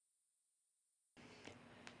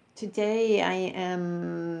Today I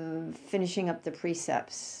am finishing up the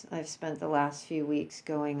precepts. I've spent the last few weeks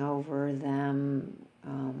going over them,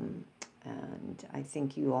 and I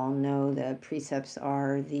think you all know the precepts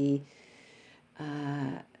are the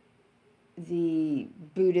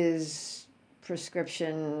Buddha's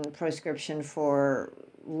proscription for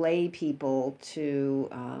lay people to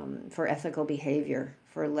for ethical behavior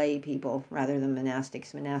for lay people rather than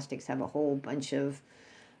monastics. Monastics have a whole bunch of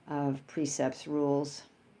precepts, rules.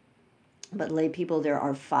 But lay people, there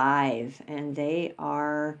are 5, and they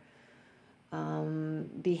are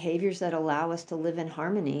behaviors that allow us to live in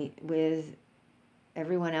harmony with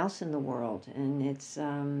everyone else in the world. And it's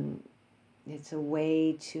a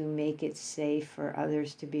way to make it safe for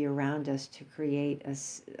others to be around us, to create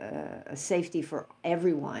a safety for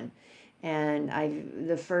everyone. And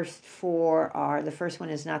the first 4 are, the first one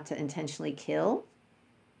is not to intentionally kill,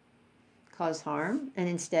 cause harm, and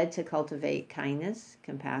instead to cultivate kindness,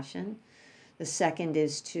 compassion. The second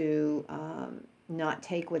is to not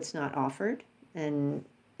take what's not offered, and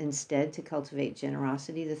instead to cultivate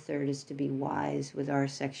generosity. The third is to be wise with our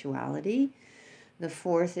sexuality. The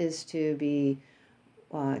fourth is to be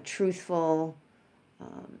truthful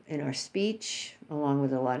in our speech, along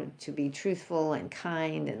with to be truthful and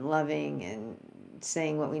kind and loving and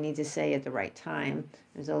saying what we need to say at the right time.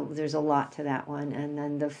 There's a lot to that one. And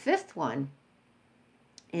then the fifth one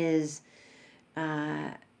is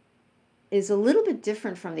a little bit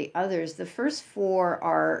different from the others. The first 4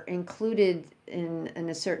 are included in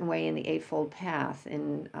a certain way in the Eightfold Path,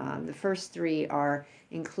 and the first 3 are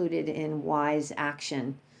included in wise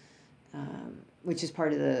action, which is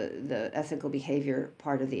part of the ethical behavior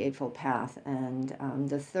part of the Eightfold Path. And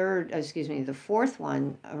the fourth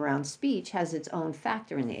one around speech has its own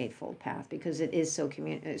factor in the Eightfold Path because it is so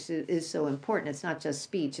important. It's not just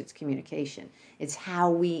speech; it's communication. It's how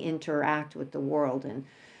we interact with the world. And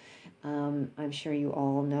I'm sure you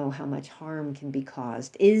all know how much harm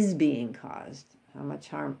is being caused, how much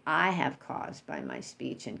harm I have caused by my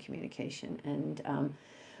speech and communication. And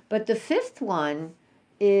but the fifth one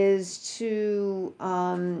is to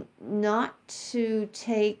not to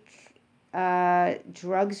take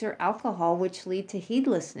drugs or alcohol, which lead to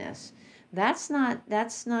heedlessness. That's not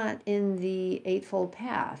in the Eightfold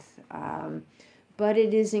Path, but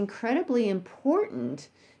it is incredibly important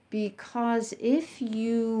because if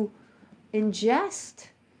you ingest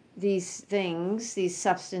these things, these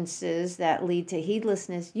substances that lead to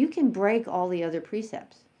heedlessness, you can break all the other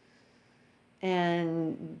precepts.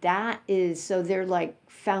 And so they're like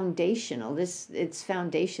foundational. It's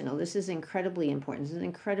foundational. This is incredibly important. This is an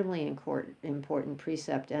incredibly important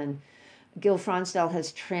precept. And Gil Fronsdal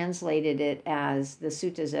has translated it as, the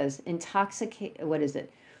suttas, as intoxicate. What is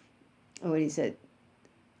it? What he said?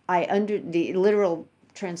 The literal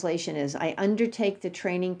translation is, I undertake the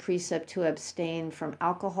training precept to abstain from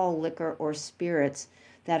alcohol, liquor, or spirits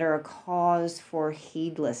that are a cause for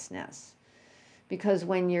heedlessness. Because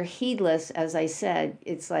when you're heedless, as I said,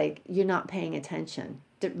 it's like you're not paying attention.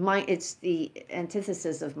 It's the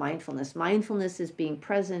antithesis of mindfulness. Mindfulness is being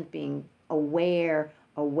present, being aware,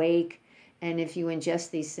 awake. And if you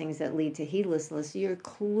ingest these things that lead to heedlessness, you're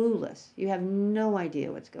clueless. You have no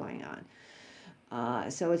idea what's going on.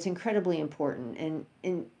 So it's incredibly important,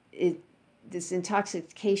 and this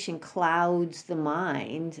intoxication clouds the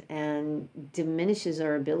mind and diminishes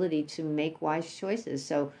our ability to make wise choices.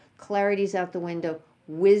 So clarity's out the window,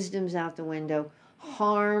 wisdom's out the window.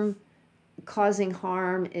 Causing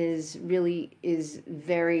harm is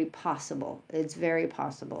very possible. It's very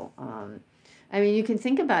possible. You can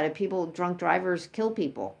think about it. Drunk drivers kill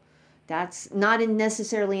people. That's not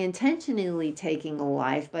necessarily intentionally taking a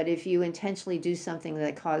life, but if you intentionally do something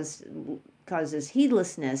that causes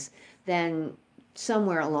heedlessness, then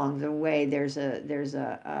somewhere along the way there's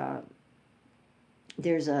a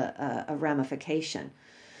ramification.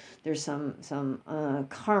 There's some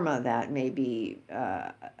karma that may be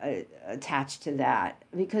attached to that.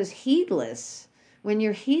 Because when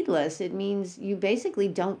you're heedless, it means you basically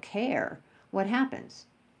don't care what happens.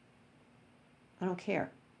 I don't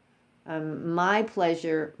care. My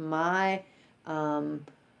pleasure, what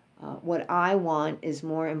I want is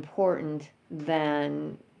more important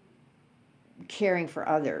than caring for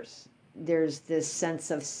others. There's this sense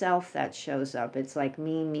of self that shows up. It's like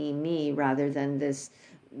me, rather than this,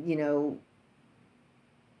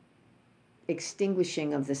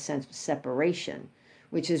 extinguishing of the sense of separation,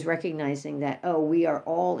 which is recognizing that, we are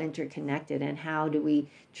all interconnected, and how do we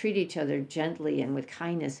treat each other gently and with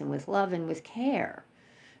kindness and with love and with care.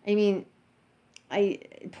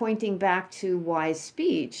 Pointing back to wise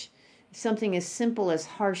speech, something as simple as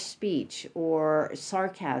harsh speech or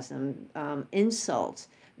sarcasm, insults,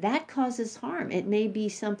 that causes harm. It may be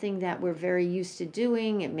something that we're very used to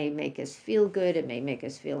doing. It may make us feel good. It may make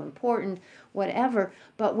us feel important, whatever.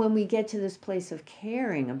 But when we get to this place of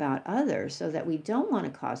caring about others so that we don't want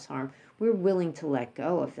to cause harm, we're willing to let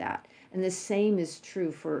go of that. And the same is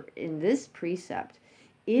true for in this precept.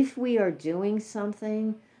 If we are doing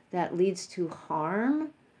something that leads to harm,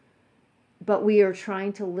 but we are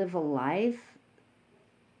trying to live a life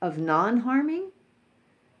of non-harming,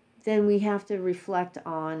 then we have to reflect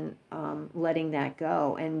on letting that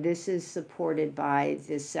go. And this is supported by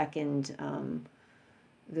the second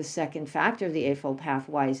factor of the Eightfold Path,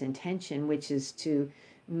 wise intention, which is to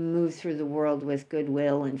move through the world with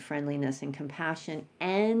goodwill and friendliness and compassion,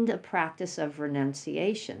 and a practice of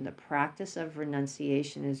renunciation. The practice of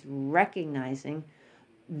renunciation is recognizing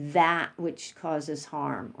that which causes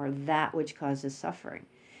harm or that which causes suffering.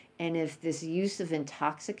 And if this use of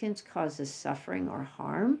intoxicants causes suffering or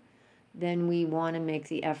harm, then we want to make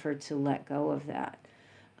the effort to let go of that.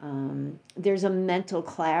 There's a mental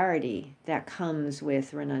clarity that comes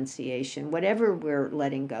with renunciation, whatever we're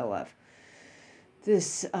letting go of.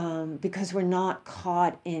 This, because we're not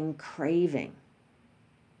caught in craving.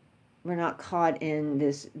 We're not caught in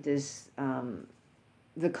the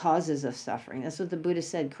causes of suffering. That's what the Buddha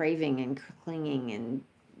said. Craving and clinging and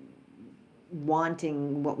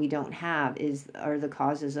wanting what we don't have are the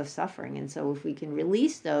causes of suffering. And so if we can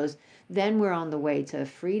release those, then we're on the way to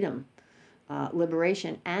freedom,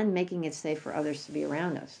 liberation, and making it safe for others to be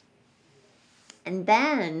around us. And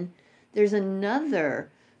then there's another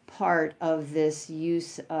part of this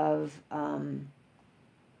use of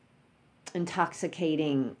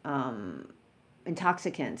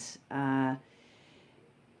intoxicants.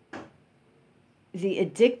 The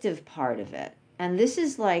addictive part of it. And this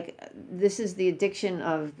is the addiction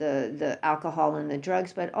of the alcohol and the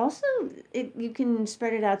drugs, but also you can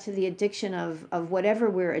spread it out to the addiction of whatever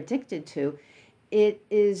we're addicted to. It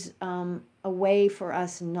is a way for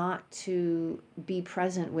us not to be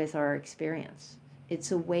present with our experience.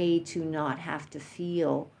 It's a way to not have to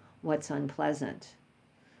feel what's unpleasant.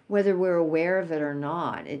 Whether we're aware of it or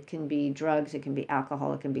not, it can be drugs, it can be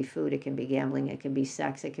alcohol, it can be food, it can be gambling, it can be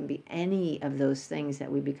sex, it can be any of those things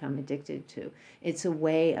that we become addicted to. It's a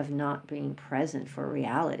way of not being present for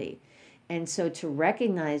reality. And so to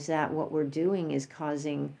recognize that what we're doing is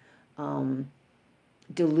causing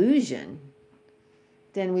delusion,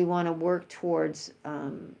 then we want to work towards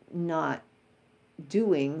not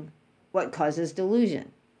doing what causes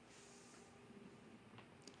delusion.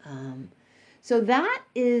 So that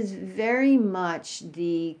is very much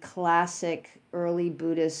the classic early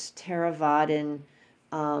Buddhist Theravadan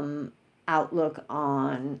outlook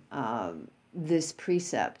on this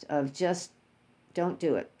precept of just don't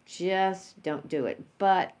do it. Just don't do it.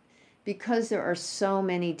 But because there are so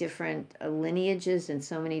many different lineages and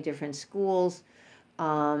so many different schools,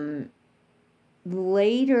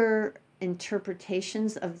 later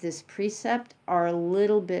interpretations of this precept are a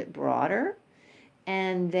little bit broader.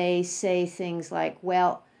 And they say things like,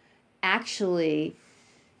 well, actually,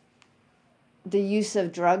 the use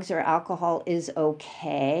of drugs or alcohol is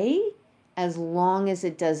okay as long as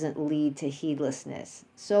it doesn't lead to heedlessness.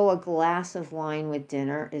 So a glass of wine with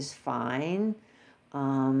dinner is fine.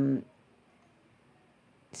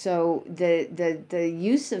 So the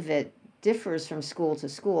use of it differs from school to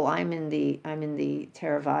school. I'm in the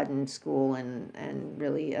Theravadan school and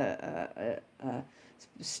really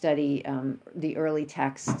study the early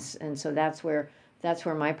texts, and so that's where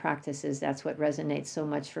my practice is. That's what resonates so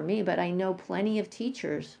much for me. But I know plenty of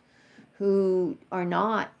teachers who are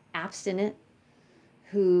not abstinent,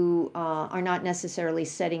 who are not necessarily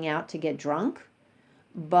setting out to get drunk,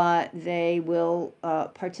 but they will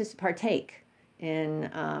partake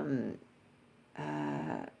in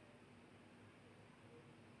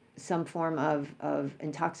some form of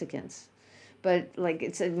intoxicants. But like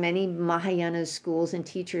it's many Mahayana schools and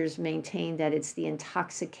teachers maintain that it's the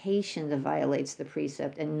intoxication that violates the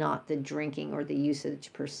precept and not the drinking or the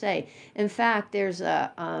usage per se. In fact, there is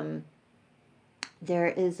a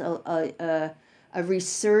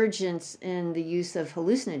resurgence in the use of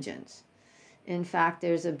hallucinogens. In fact,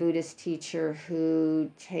 there's a Buddhist teacher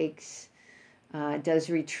who does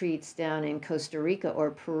retreats down in Costa Rica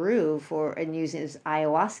or Peru and uses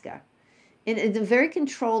ayahuasca. In a very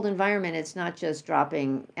controlled environment. It's not just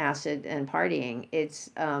dropping acid and partying. It's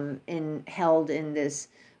held in this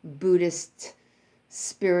Buddhist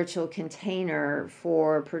spiritual container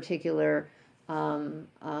for particular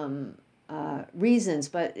reasons.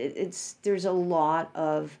 But there's a lot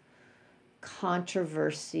of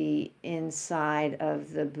controversy inside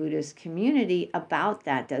of the Buddhist community about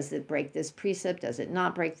that. Does it break this precept? Does it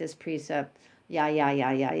not break this precept? Yeah,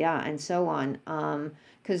 and so on.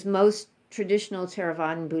 Because most traditional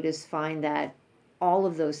Theravadan Buddhists find that all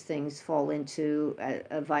of those things fall into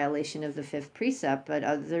a violation of the fifth precept, but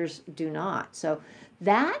others do not. So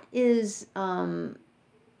that is, you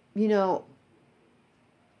know,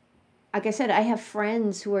 like I said, I have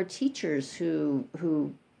friends who are teachers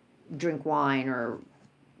who drink wine or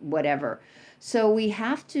whatever. So we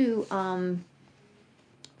have to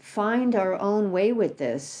find our own way with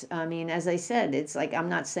this. I mean, as I said, it's like I'm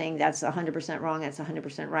not saying that's 100% wrong, that's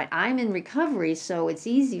 100% right. I'm in recovery, so it's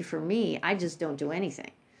easy for me. I just don't do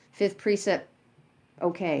anything. Fifth precept,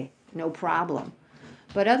 okay, no problem.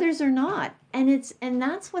 But others are not. And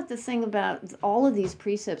that's what the thing about all of these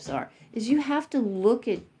precepts are, is you have to look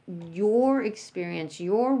at your experience,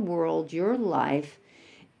 your world, your life,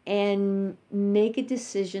 and make a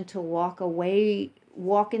decision to walk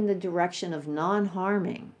in the direction of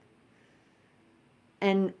non-harming,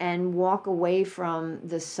 and walk away from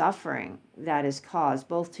the suffering that is caused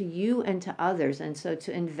both to you and to others. And so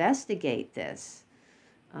to investigate this,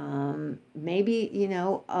 maybe,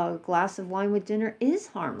 a glass of wine with dinner is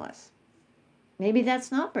harmless. Maybe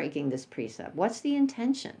that's not breaking this precept. What's the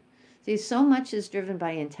intention? See, so much is driven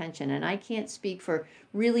by intention, and I can't speak for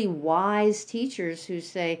really wise teachers who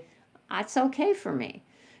say it's okay for me.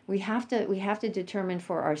 We have to determine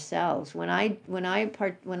for ourselves. When I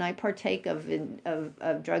partake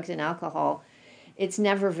of drugs and alcohol, it's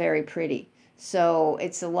never very pretty. So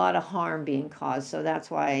it's a lot of harm being caused. So that's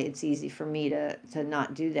why it's easy for me to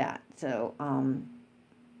not do that. So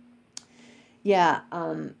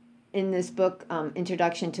in this book,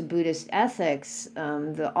 Introduction to Buddhist Ethics,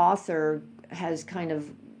 the author has kind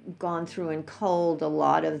of gone through and culled a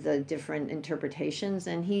lot of the different interpretations.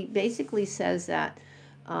 And he basically says that,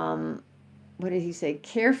 what did he say?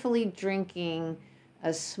 Carefully drinking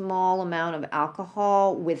a small amount of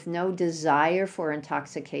alcohol with no desire for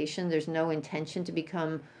intoxication, there's no intention to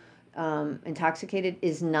become intoxicated,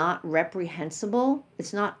 is not reprehensible.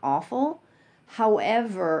 It's not awful.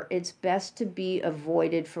 However, it's best to be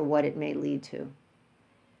avoided for what it may lead to.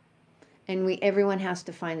 And everyone has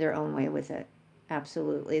to find their own way with it.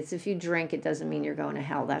 Absolutely. It's if you drink, it doesn't mean you're going to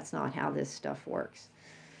hell. That's not how this stuff works.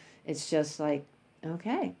 It's just like,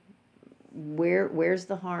 okay, where's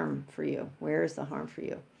the harm for you? Where is the harm for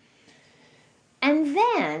you? And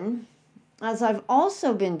then, as I've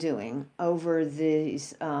also been doing over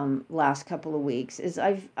these last couple of weeks, is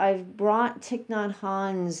I've brought Thich Nhat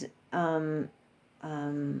Hanh's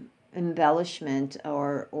embellishment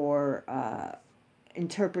or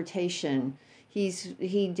interpretation.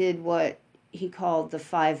 He did what he called the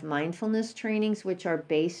 5 mindfulness trainings, which are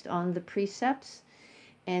based on the precepts.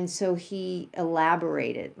 And so he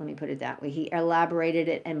elaborated, let me put it that way, he elaborated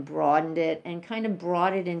it and broadened it and kind of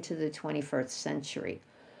brought it into the 21st century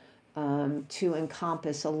to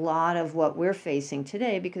encompass a lot of what we're facing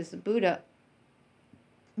today, because the Buddha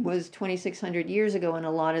was 2,600 years ago, and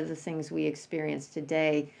a lot of the things we experience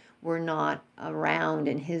today were not around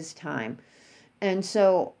in his time. And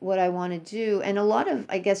so what I want to do, and a lot of,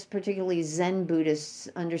 I guess, particularly Zen Buddhists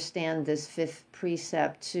understand this 5th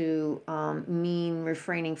precept to mean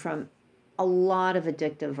refraining from a lot of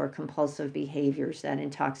addictive or compulsive behaviors that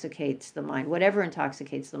intoxicates the mind, whatever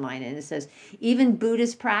intoxicates the mind. And it says, even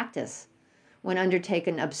Buddhist practice, when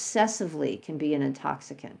undertaken obsessively, can be an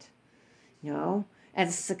intoxicant.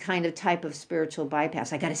 As a kind of type of spiritual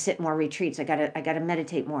bypass. I got to sit more retreats. I got to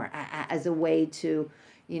meditate more as a way to,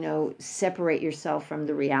 separate yourself from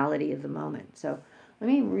the reality of the moment. So let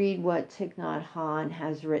me read what Thich Nhat Hanh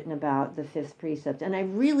has written about the 5th precept. And I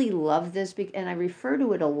really love this, and I refer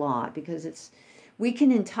to it a lot because we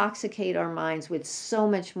can intoxicate our minds with so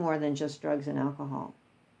much more than just drugs and alcohol.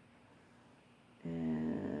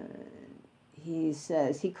 And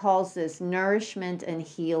he calls this nourishment and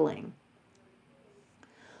healing.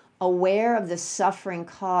 Aware of the suffering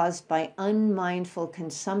caused by unmindful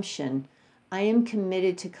consumption, I am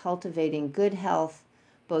committed to cultivating good health,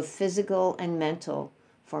 both physical and mental,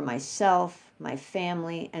 for myself, my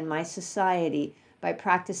family, and my society by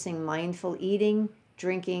practicing mindful eating,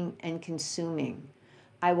 drinking, and consuming.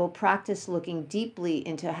 I will practice looking deeply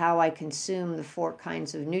into how I consume the 4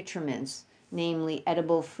 kinds of nutriments, namely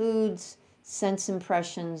edible foods, sense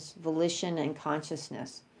impressions, volition, and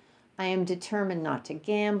consciousness. I am determined not to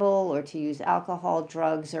gamble or to use alcohol,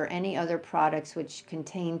 drugs, or any other products which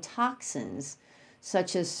contain toxins,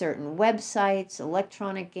 such as certain websites,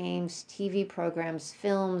 electronic games, TV programs,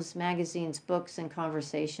 films, magazines, books, and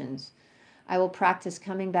conversations. I will practice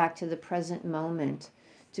coming back to the present moment,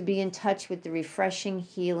 to be in touch with the refreshing,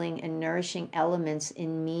 healing, and nourishing elements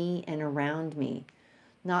in me and around me,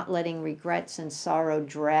 not letting regrets and sorrow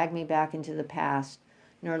drag me back into the past,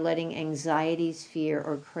 nor letting anxieties, fear,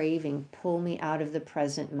 or craving pull me out of the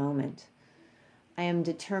present moment. I am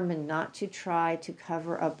determined not to try to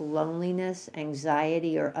cover up loneliness,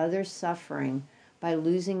 anxiety, or other suffering by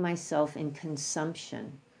losing myself in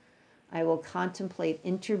consumption. I will contemplate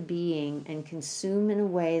interbeing and consume in a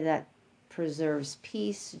way that preserves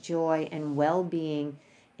peace, joy, and well-being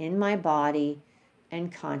in my body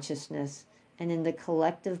and consciousness, and in the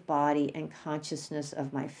collective body and consciousness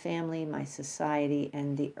of my family, my society,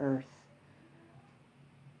 and the earth.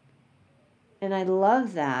 And I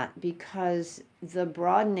love that because the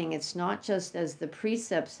broadening, it's not just as the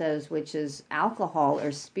precept says, which is alcohol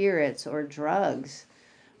or spirits or drugs,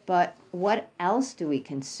 but what else do we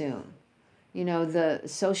consume? You know, the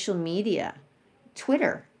social media,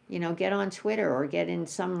 Twitter, you know, get on Twitter or get in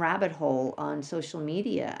some rabbit hole on social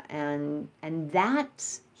media. And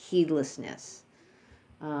that's heedlessness.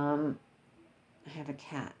 I have a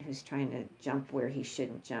cat who's trying to jump where he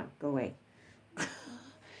shouldn't jump. Go away.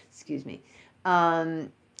 Excuse me.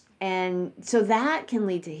 And so that can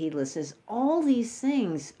lead to heedlessness. All these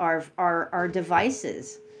things are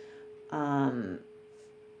devices,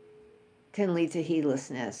 can lead to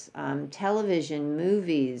heedlessness. Television,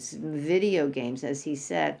 movies, video games, as he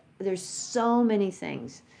said, there's so many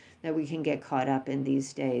things that we can get caught up in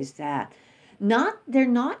these days that they're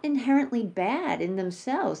not inherently bad in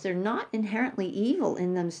themselves. They're not inherently evil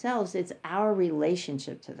in themselves. It's our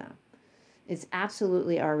relationship to them. It's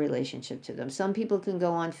absolutely our relationship to them. Some people can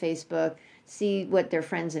go on Facebook, see what their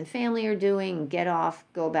friends and family are doing, get off,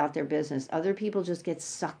 go about their business. Other people just get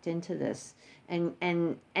sucked into this. And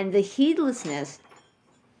the heedlessness,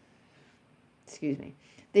 the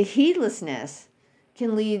heedlessness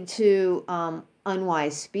can lead to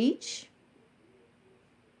unwise speech.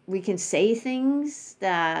 We can say things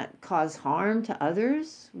that cause harm to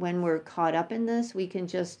others. When we're caught up in this, we can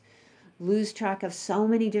just lose track of so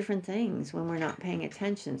many different things when we're not paying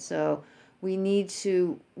attention. So we need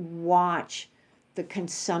to watch the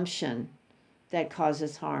consumption that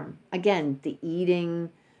causes harm. Again, the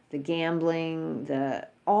eating, the gambling,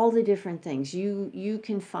 all the different things. You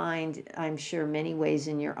can find, I'm sure, many ways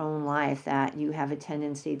in your own life that you have a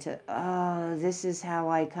tendency to, oh, this is how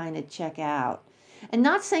I kind of check out. And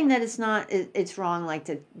not saying that it's wrong, like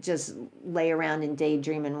to just lay around and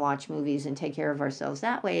daydream and watch movies and take care of ourselves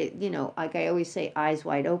that way, you know, like I always say, eyes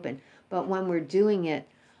wide open. But when we're doing it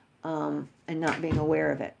and not being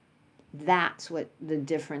aware of it, that's what the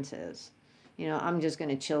difference is. You know, I'm just going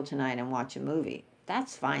to chill tonight and watch a movie.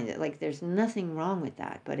 That's fine. Like, there's nothing wrong with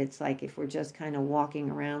that. But it's like if we're just kind of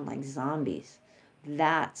walking around like zombies,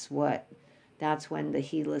 that's when the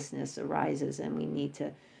heedlessness arises, and we need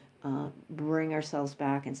to bring ourselves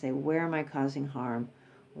back and say, where am I causing harm?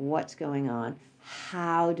 What's going on?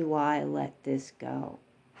 How do I let this go?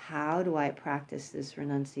 How do I practice this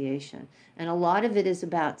renunciation? And a lot of it is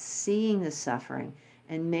about seeing the suffering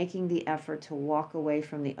and making the effort to walk away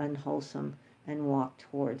from the unwholesome and walk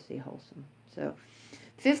towards the wholesome. So,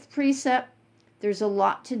 fifth precept, there's a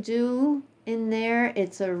lot to do in there.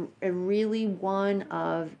 It's a really one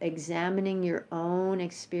of examining your own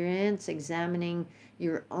experience, examining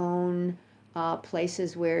your own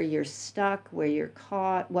places where you're stuck, where you're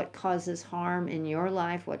caught, what causes harm in your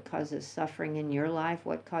life, what causes suffering in your life,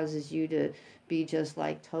 what causes you to be just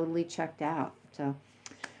like totally checked out. So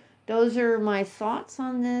those are my thoughts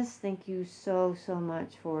on this. Thank you so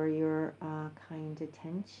much for your kind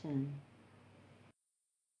attention.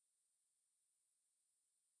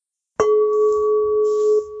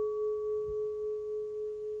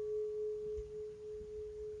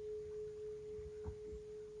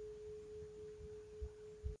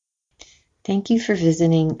 Thank you for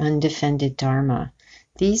visiting Undefended Dharma.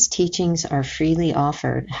 These teachings are freely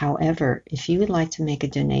offered. However, if you would like to make a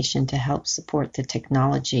donation to help support the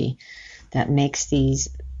technology that makes these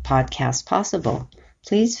podcasts possible,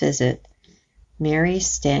 please visit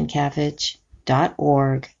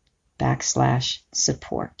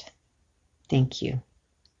marystankavage.org/support. Thank you.